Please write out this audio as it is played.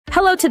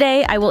Hello,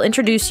 today I will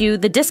introduce you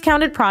the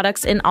discounted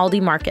products in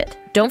Aldi Market.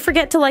 Don't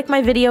forget to like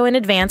my video in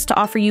advance to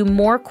offer you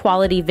more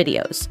quality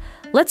videos.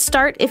 Let's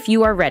start if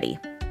you are ready.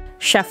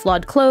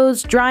 Chef-Lod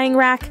clothes, drying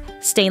rack,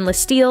 stainless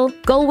steel,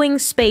 gull wing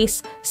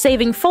space,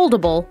 saving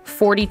foldable,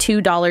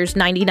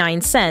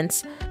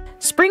 $42.99.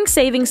 Spring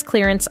savings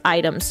clearance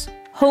items,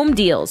 home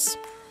deals.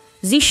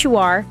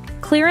 Zishuar,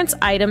 clearance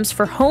items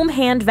for home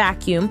hand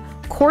vacuum,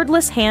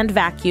 cordless hand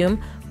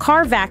vacuum,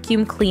 car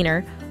vacuum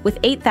cleaner with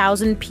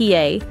 8,000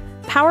 PA,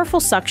 powerful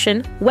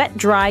suction,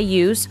 wet-dry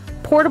use,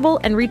 portable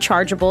and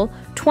rechargeable,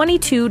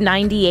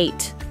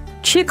 $22.98.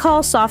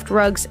 Chick-Hall soft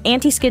rugs,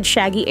 anti-skid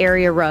shaggy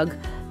area rug,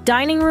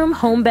 dining room,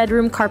 home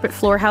bedroom, carpet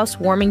floor house,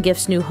 warming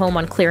gifts new home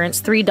on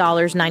clearance,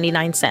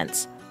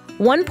 $3.99.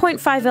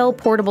 1.5L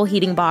portable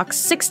heating box,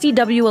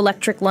 60W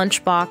electric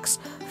lunch box,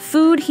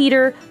 food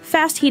heater,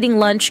 fast heating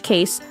lunch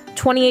case,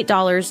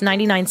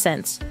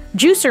 $28.99.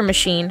 Juicer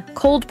machine,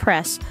 cold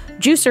press,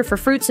 juicer for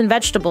fruits and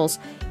vegetables,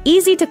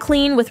 easy to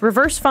clean with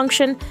reverse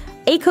function,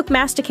 A-Cook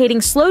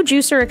masticating slow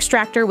juicer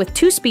extractor with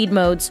 2 speed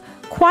modes,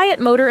 quiet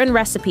motor and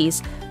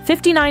recipes,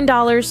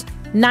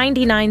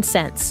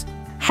 $59.99.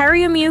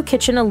 Harry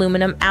kitchen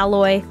aluminum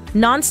alloy,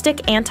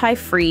 non-stick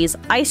anti-freeze,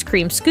 ice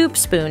cream scoop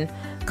spoon,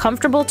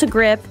 comfortable to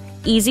grip,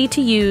 easy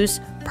to use,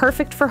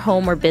 perfect for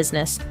home or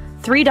business,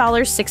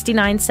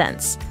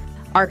 $3.69.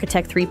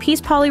 Architect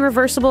 3-piece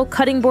poly-reversible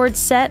cutting board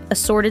set,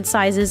 assorted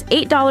sizes,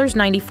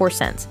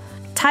 $8.94.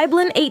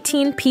 Tyblin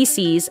 18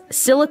 PCs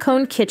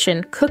silicone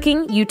kitchen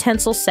cooking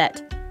utensil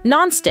set,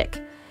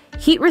 non-stick,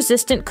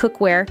 heat-resistant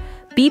cookware,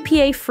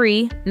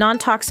 BPA-free,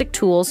 non-toxic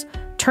tools,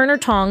 Turner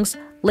tongs,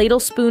 ladle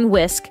spoon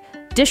whisk,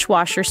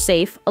 dishwasher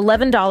safe,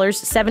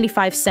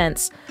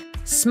 $11.75.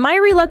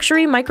 Smyrie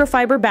luxury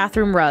microfiber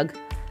bathroom rug,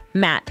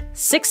 matte,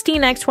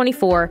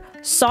 16x24,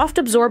 soft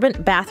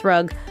absorbent bath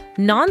rug,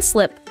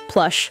 non-slip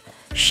plush,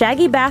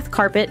 shaggy bath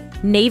carpet,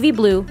 navy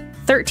blue,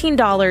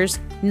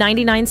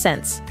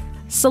 $13.99.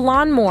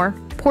 Salon More,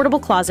 portable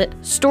closet,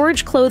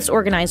 storage clothes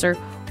organizer,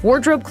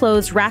 wardrobe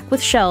clothes rack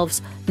with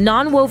shelves,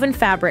 non-woven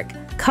fabric,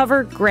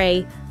 cover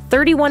gray,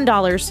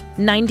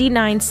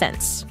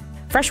 $31.99.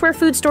 Freshware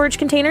food storage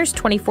containers,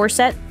 24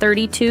 set,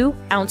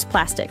 32-ounce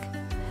plastic.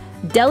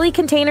 Deli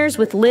containers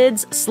with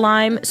lids,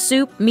 slime,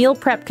 soup, meal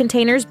prep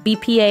containers,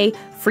 BPA,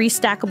 free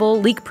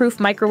stackable, leak-proof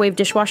microwave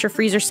dishwasher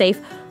freezer safe,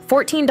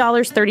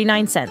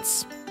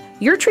 $14.39.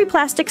 Your Tree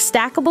Plastic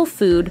stackable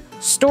food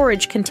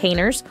storage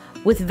containers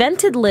with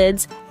vented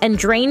lids and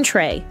drain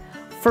tray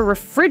for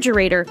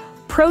refrigerator,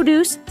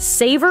 produce,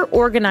 saver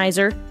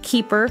organizer,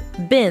 keeper,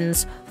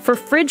 bins for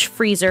fridge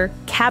freezer,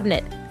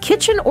 cabinet,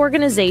 kitchen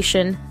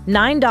organization,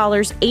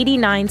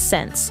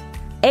 $9.89.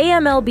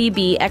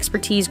 AMLBB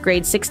Expertise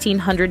Grade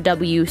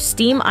 1600W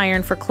steam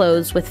iron for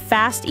clothes with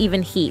fast,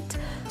 even heat.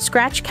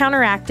 Scratch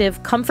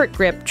counteractive, comfort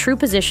grip, true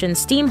position,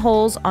 steam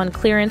holes on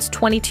clearance,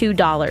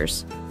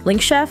 $22. Link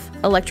Chef,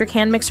 electric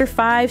hand mixer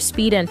 5,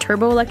 speed and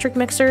turbo electric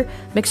mixer,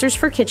 mixers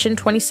for kitchen,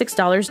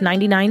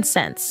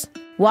 $26.99.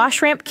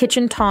 Wash ramp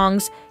kitchen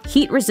tongs,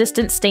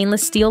 heat-resistant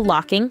stainless steel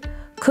locking,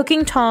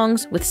 cooking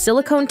tongs with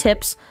silicone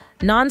tips,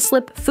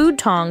 non-slip food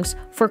tongs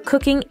for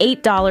cooking,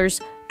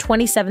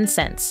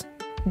 $8.27.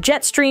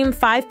 Jetstream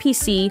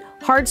 5PC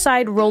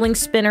hardside rolling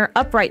spinner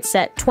upright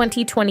set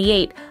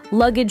 2028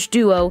 luggage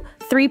duo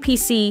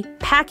 3PC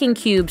packing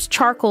cubes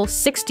charcoal,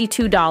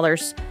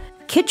 $62.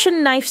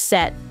 Kitchen knife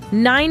set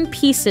 9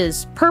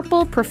 pieces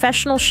purple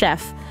professional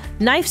chef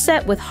knife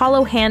set with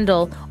hollow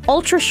handle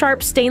ultra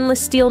sharp stainless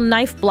steel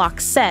knife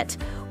block set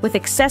with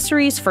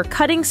accessories for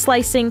cutting,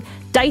 slicing,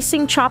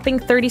 dicing, chopping,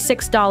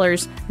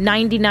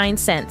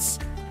 $36.99.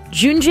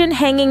 Junjin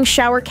hanging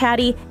shower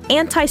caddy,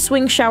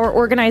 anti-swing shower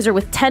organizer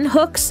with 10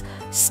 hooks,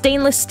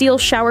 stainless steel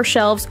shower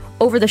shelves,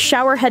 over the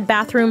shower head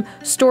bathroom,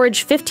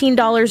 storage,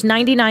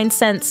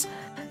 $15.99.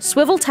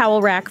 Swivel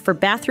towel rack for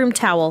bathroom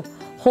towel,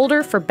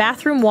 holder for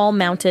bathroom wall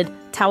mounted,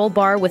 towel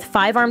bar with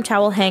 5-arm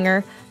towel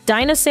hanger,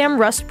 Dynasam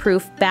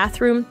rust-proof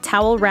bathroom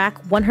towel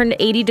rack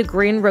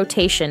 180-degree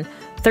rotation,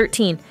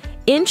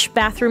 13-inch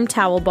bathroom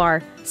towel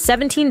bar,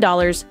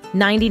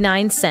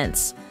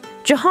 $17.99.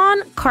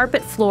 Jahan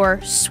carpet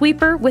floor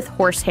sweeper with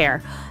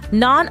horsehair,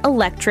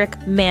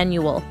 non-electric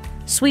manual,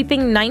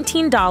 sweeping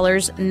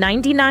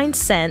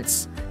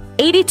 $19.99.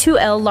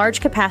 82L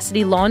large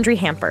capacity laundry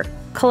hamper,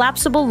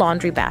 collapsible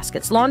laundry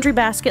baskets, laundry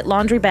basket,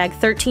 laundry bag,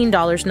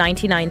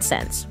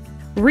 $13.99.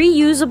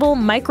 Reusable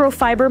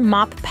microfiber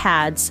mop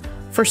pads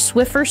for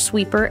Swiffer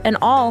sweeper and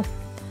all.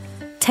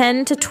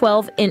 10 to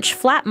 12-inch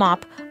flat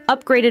mop,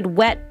 upgraded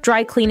wet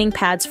dry cleaning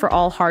pads for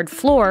all hard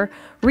floor,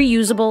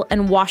 reusable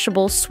and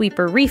washable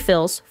sweeper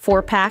refills,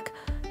 4-pack,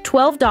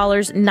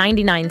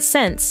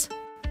 $12.99.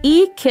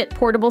 E-Kit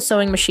portable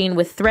sewing machine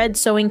with thread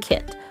sewing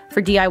kit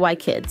for DIY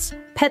kids.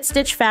 Pet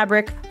stitch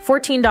fabric,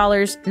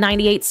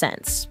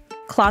 $14.98.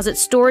 Closet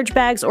storage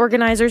bags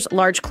organizers,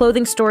 large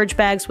clothing storage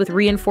bags with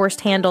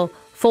reinforced handle,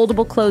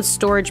 foldable clothes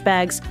storage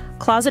bags,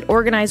 closet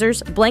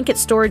organizers, blanket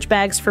storage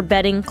bags for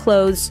bedding,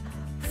 clothes,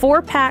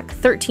 4-pack,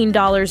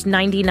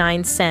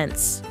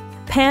 $13.99.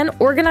 Pan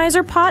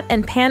organizer pot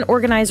and pan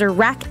organizer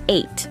rack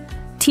 8,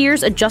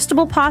 Tiers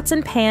adjustable pots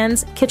and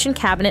pans, kitchen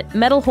cabinet,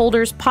 metal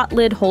holders, pot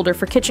lid holder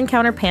for kitchen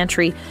counter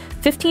pantry,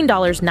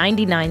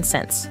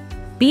 $15.99.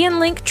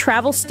 B&Link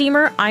travel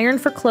steamer, iron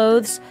for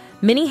clothes,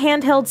 mini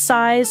handheld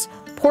size,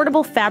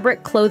 portable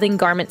fabric clothing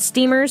garment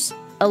steamers,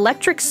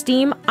 electric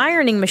steam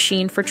ironing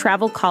machine for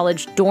travel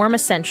college dorm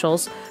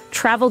essentials,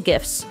 travel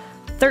gifts,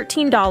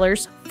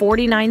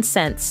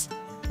 $13.49.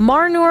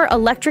 Marnor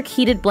electric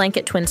heated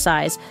blanket twin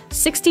size,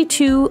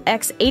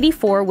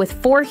 62x84 with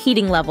 4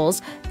 heating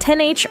levels,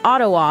 10H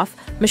auto off,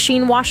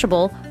 machine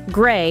washable,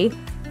 gray,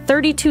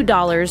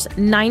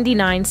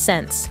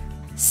 $32.99.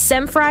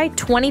 Semfry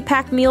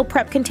 20-pack meal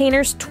prep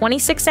containers,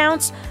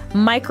 26-ounce,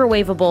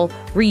 microwavable,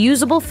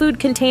 reusable food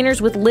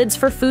containers with lids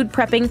for food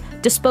prepping,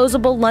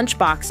 disposable lunch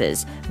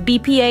boxes,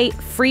 BPA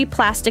free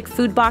plastic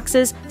food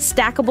boxes,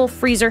 stackable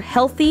freezer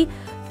healthy,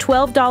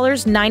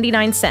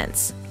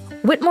 $12.99.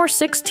 Whitmore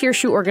 6-tier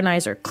shoe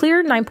organizer,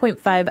 clear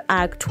 9.5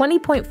 AG,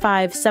 20.5,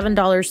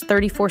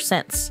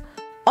 $7.34.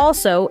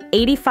 Also,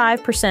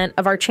 85%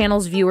 of our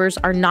channel's viewers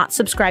are not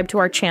subscribed to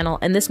our channel,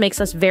 and this makes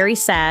us very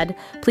sad.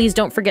 Please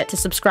don't forget to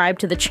subscribe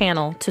to the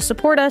channel to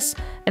support us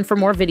and for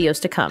more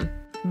videos to come.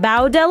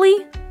 Bow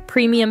Deli,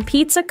 premium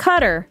pizza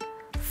cutter,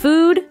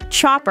 food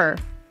chopper,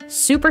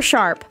 super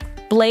sharp,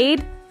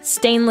 blade,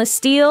 stainless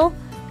steel,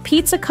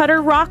 pizza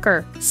cutter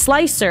rocker,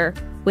 slicer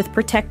with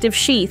protective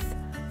sheath,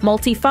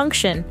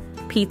 multifunction,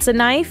 pizza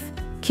knife,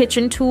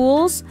 kitchen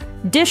tools,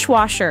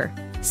 dishwasher,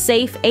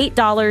 safe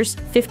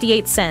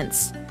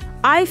 $8.58.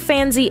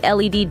 iFancy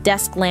LED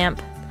desk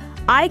lamp,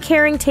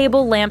 eye-caring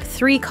table lamp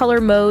 3-color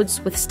modes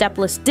with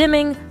stepless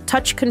dimming,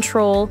 touch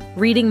control,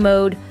 reading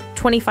mode,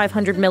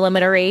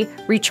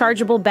 2500mm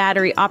rechargeable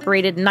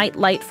battery-operated night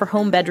light for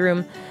home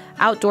bedroom,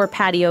 outdoor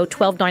patio,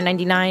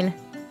 $12.99.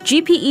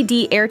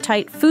 GPED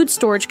airtight food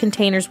storage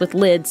containers with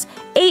lids,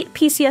 8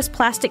 PCS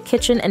plastic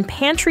kitchen and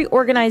pantry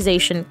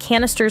organization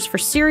canisters for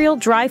cereal,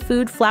 dry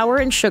food, flour,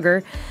 and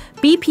sugar,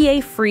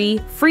 BPA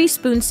free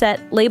spoon set,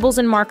 labels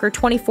and marker,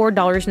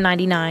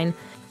 $24.99.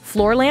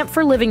 Floor lamp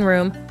for living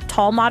room,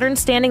 tall modern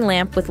standing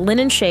lamp with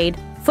linen shade,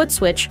 foot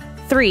switch,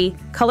 3,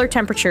 color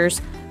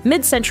temperatures,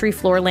 mid-century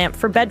floor lamp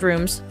for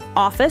bedrooms,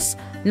 office,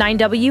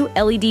 9W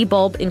LED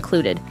bulb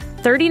included,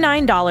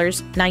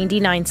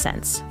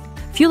 $39.99.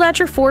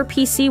 Fuelatcher 4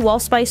 PC wall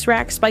spice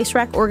rack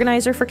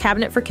organizer for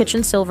cabinet for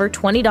kitchen silver,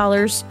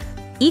 $20.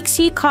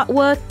 Ixi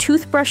Katwa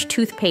toothbrush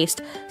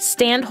toothpaste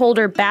stand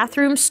holder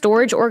bathroom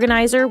storage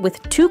organizer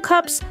with 2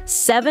 cups,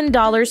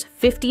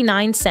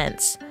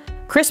 $7.59.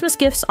 Christmas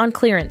gifts on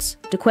clearance,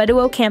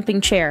 Dequeduo camping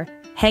chair,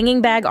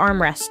 hanging bag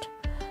armrest,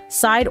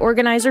 side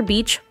organizer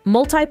beach,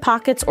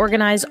 multi-pockets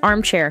organized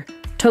armchair,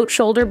 tote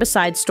shoulder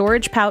beside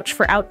storage pouch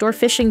for outdoor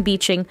fishing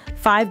beaching,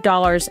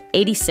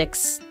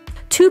 $5.86.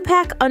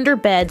 2-pack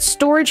underbed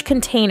storage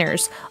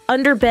containers,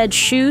 underbed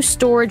shoe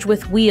storage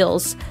with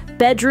wheels,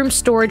 bedroom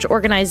storage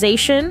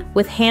organization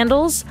with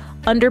handles,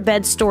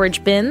 underbed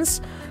storage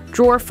bins,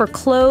 drawer for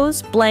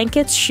clothes,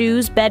 blankets,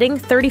 shoes, bedding,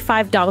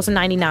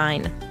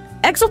 $35.99.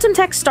 Exulton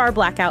Tech Star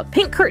Blackout,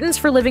 pink curtains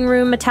for living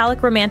room,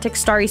 metallic romantic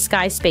starry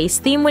sky space,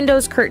 theme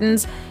windows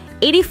curtains,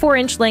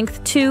 84-inch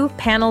length 2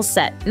 panels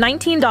set,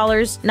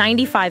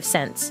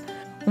 $19.95.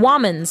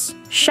 Womans,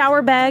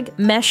 shower bag,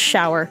 mesh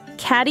shower,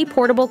 caddy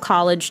portable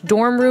college,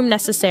 dorm room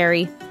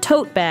necessary,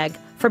 tote bag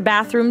for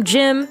bathroom,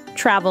 gym,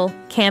 travel,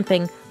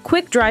 camping,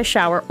 quick dry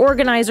shower,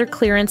 organizer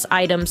clearance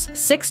items,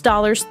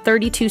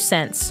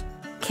 $6.32.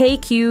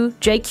 KQ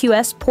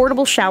JQS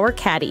portable shower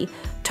caddy,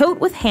 tote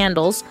with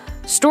handles,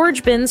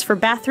 storage bins for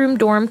bathroom,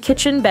 dorm,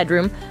 kitchen,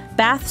 bedroom,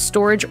 bath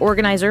storage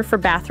organizer for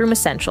bathroom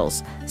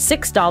essentials,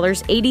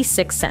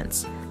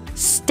 $6.86.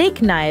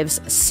 Steak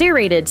knives,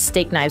 serrated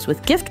steak knives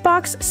with gift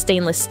box,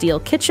 stainless steel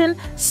kitchen,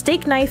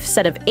 steak knife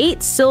set of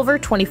 8, silver,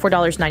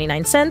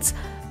 $24.99.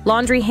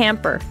 Laundry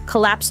hamper,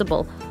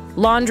 collapsible,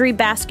 laundry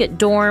basket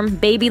dorm,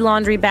 baby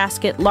laundry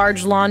basket,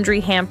 large laundry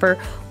hamper,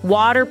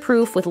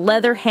 waterproof with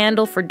leather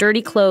handle for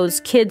dirty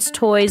clothes, kids'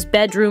 toys,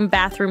 bedroom,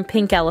 bathroom,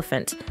 pink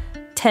elephant,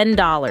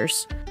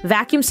 $10.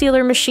 Vacuum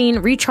sealer machine,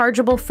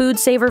 rechargeable food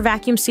saver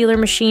vacuum sealer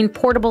machine,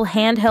 portable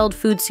handheld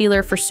food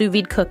sealer for sous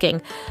vide cooking,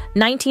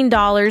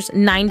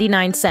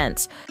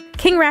 $19.99.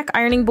 King Rack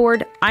ironing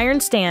board,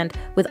 iron stand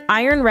with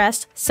iron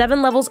rest,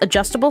 7 levels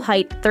adjustable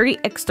height,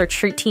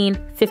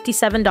 30x13,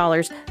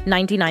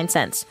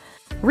 $57.99.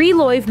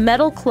 Reloive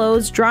metal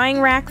clothes, drying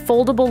rack,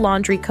 foldable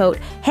laundry coat,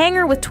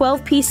 hanger with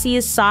 12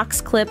 PCs,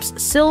 socks,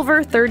 clips,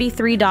 silver,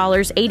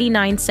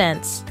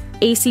 $33.89.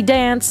 AC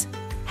Dance,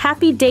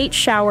 Happy Date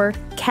shower,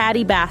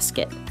 caddy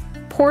basket,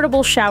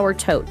 portable shower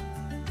tote,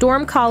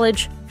 dorm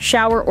college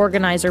shower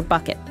organizer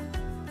bucket,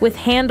 with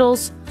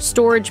handles,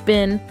 storage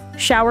bin,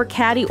 shower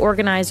caddy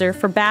organizer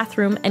for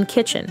bathroom and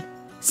kitchen,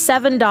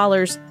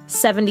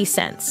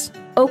 $7.70.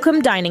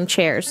 Oakham dining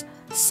chairs,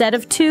 set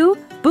of 2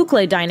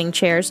 Boucle dining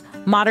chairs,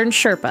 modern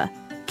Sherpa,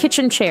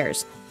 kitchen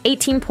chairs,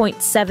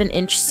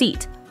 18.7-inch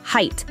seat,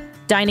 height,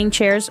 dining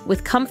chairs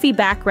with comfy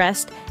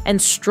backrest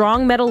and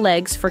strong metal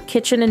legs for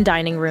kitchen and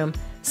dining room,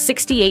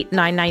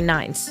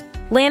 $68.999.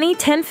 Lanny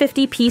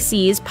 1050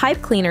 PCs, pipe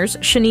cleaners,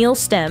 chenille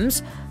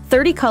stems,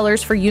 30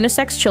 colors for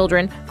unisex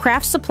children,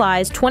 craft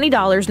supplies,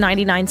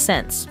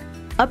 $20.99.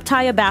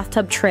 Uptaya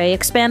bathtub tray,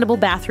 expandable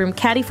bathroom,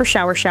 caddy for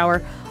shower,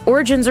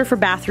 Originzer for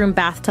bathroom,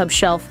 bathtub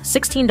shelf,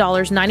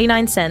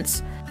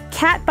 $16.99.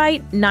 Cat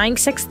Bite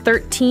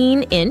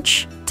 9x13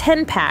 inch,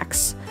 10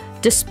 packs.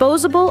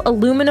 Disposable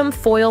aluminum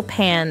foil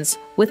pans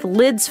with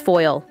lids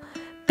foil.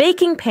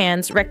 Baking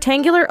pans,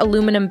 rectangular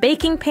aluminum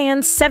baking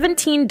pans,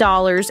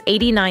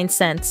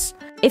 $17.89.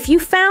 If you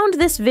found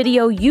this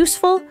video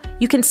useful,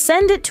 you can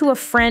send it to a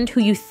friend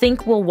who you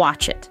think will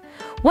watch it.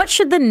 What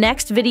should the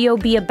next video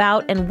be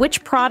about and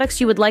which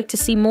products you would like to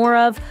see more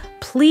of?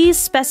 Please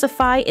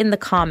specify in the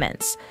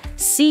comments.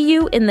 See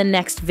you in the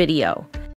next video.